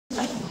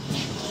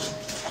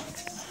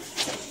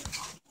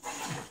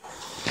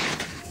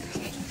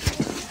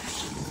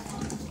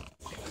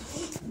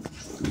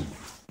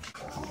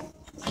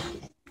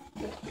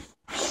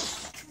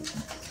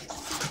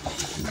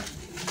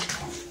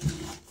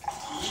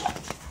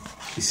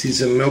He sees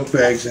some milk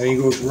bags and he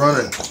goes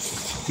running.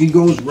 He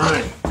goes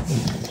running.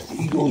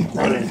 He goes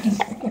running.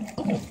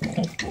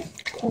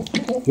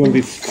 It's gonna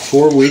be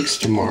 4 weeks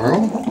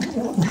tomorrow.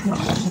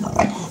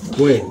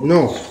 Wait,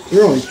 no.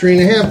 You're only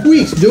 3.5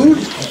 weeks, dude.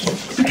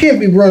 You can't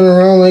be running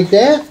around like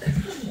that.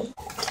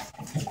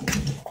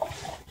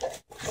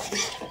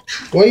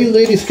 Why you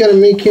ladies gotta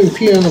make him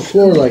pee on the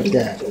floor like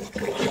that?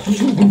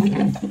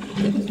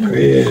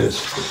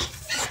 Griz.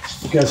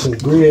 You got some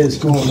Griz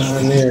going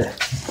on there.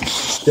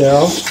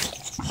 Stell.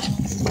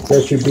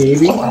 That's your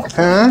baby?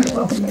 Huh?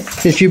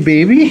 That's your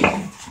baby?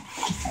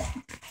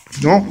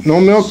 No,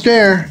 no milk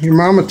there. Your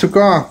mama took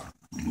off.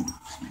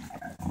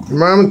 Your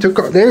mama took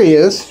off. There he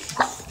is.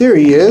 There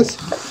he is.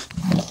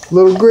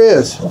 Little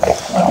Griz.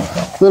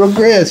 Little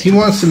Griz. He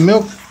wants some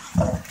milk.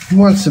 He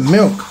wants some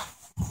milk.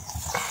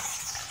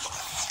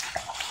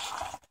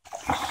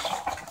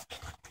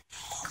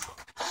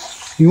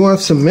 He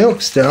wants some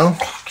milk, Stell.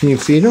 Can you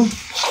feed him?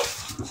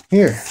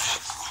 Here.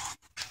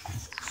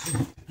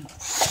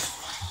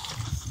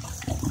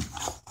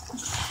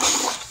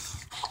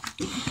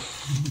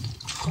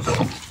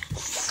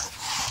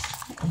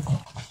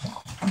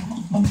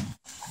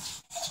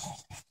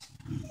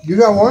 You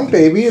got one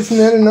baby, isn't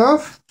that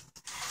enough?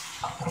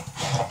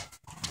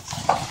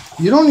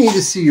 You don't need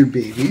to see your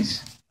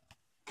babies.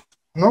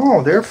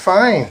 No, they're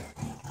fine.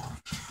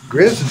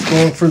 Griz is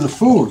going for the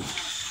food.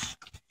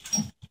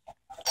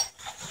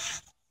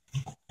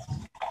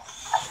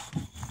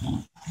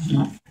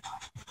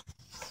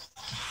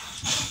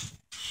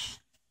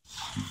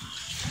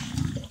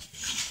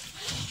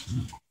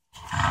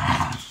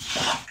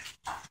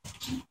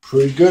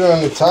 Pretty good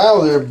on the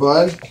tile there,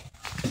 bud.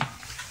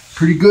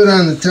 Pretty good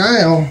on the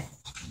tile.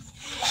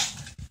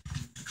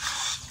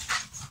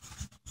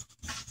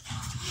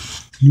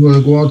 You want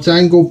to go outside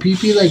and go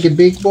pee-pee like a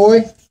big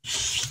boy?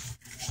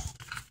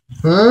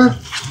 Huh?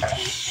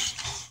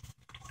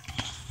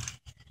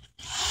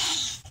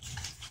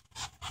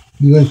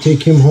 You gonna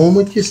take him home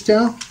with you,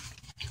 Stell?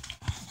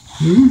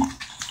 Hmm?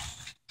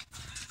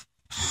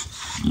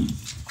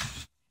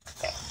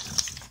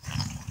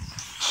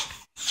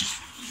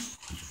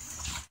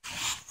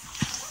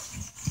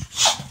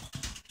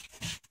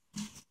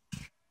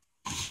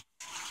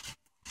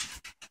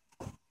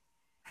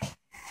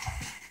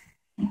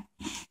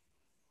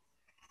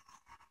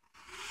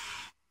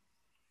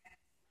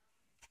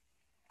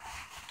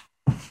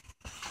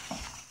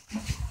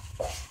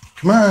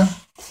 Come on.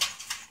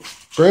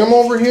 Bring him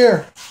over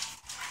here.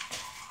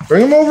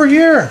 Bring him over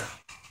here.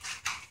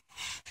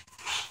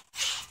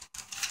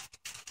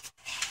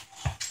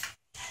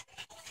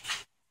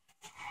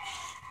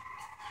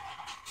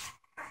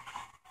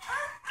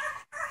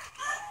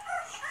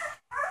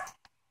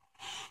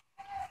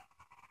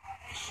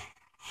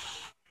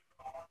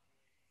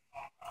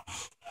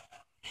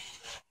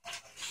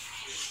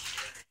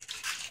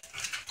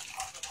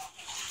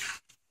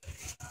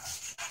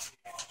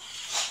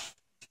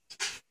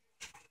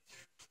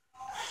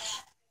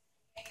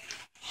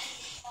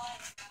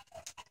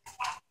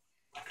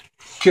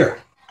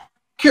 Here.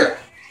 Here.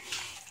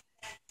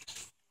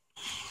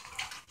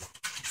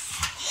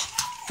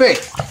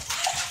 Faith.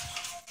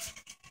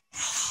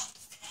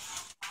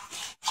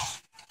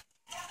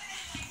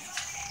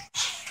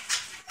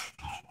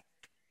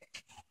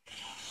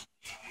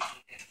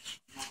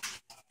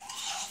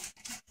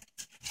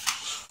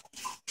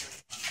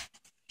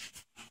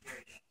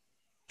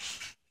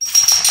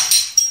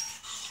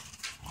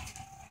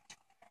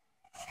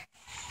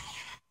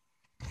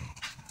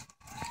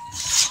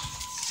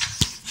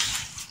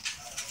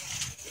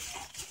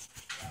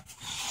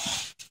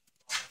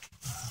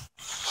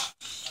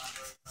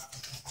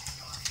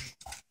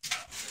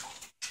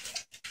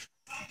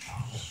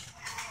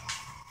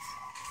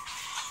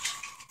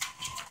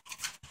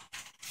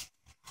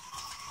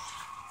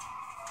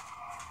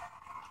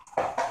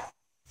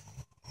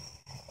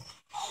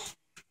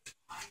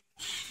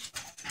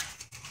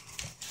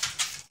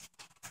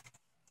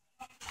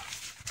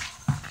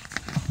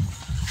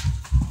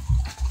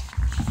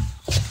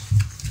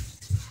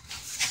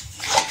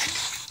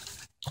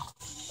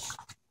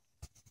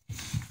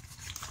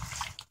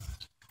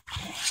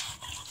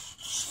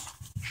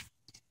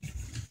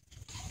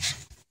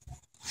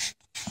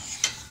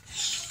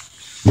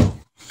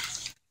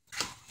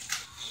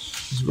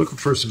 He's looking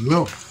for some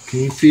milk.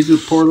 Can you feed the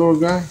poor little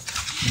guy?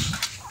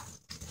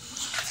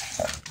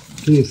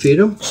 Can you feed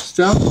him?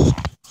 Stop.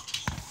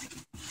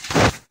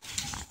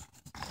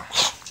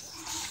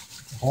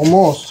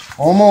 Almost.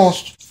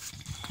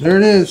 Almost. There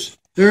it is.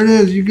 There it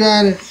is. You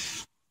got it.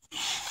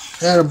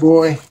 Atta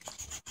boy.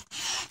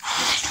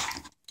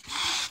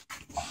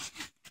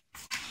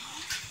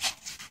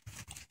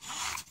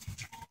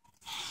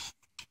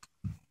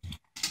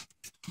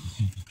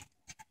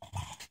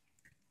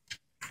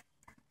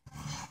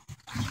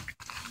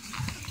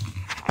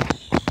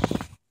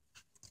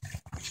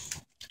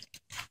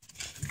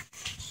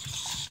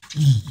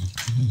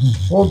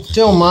 Hold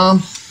still,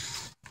 Mom.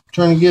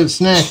 Trying to get a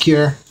snack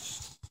here.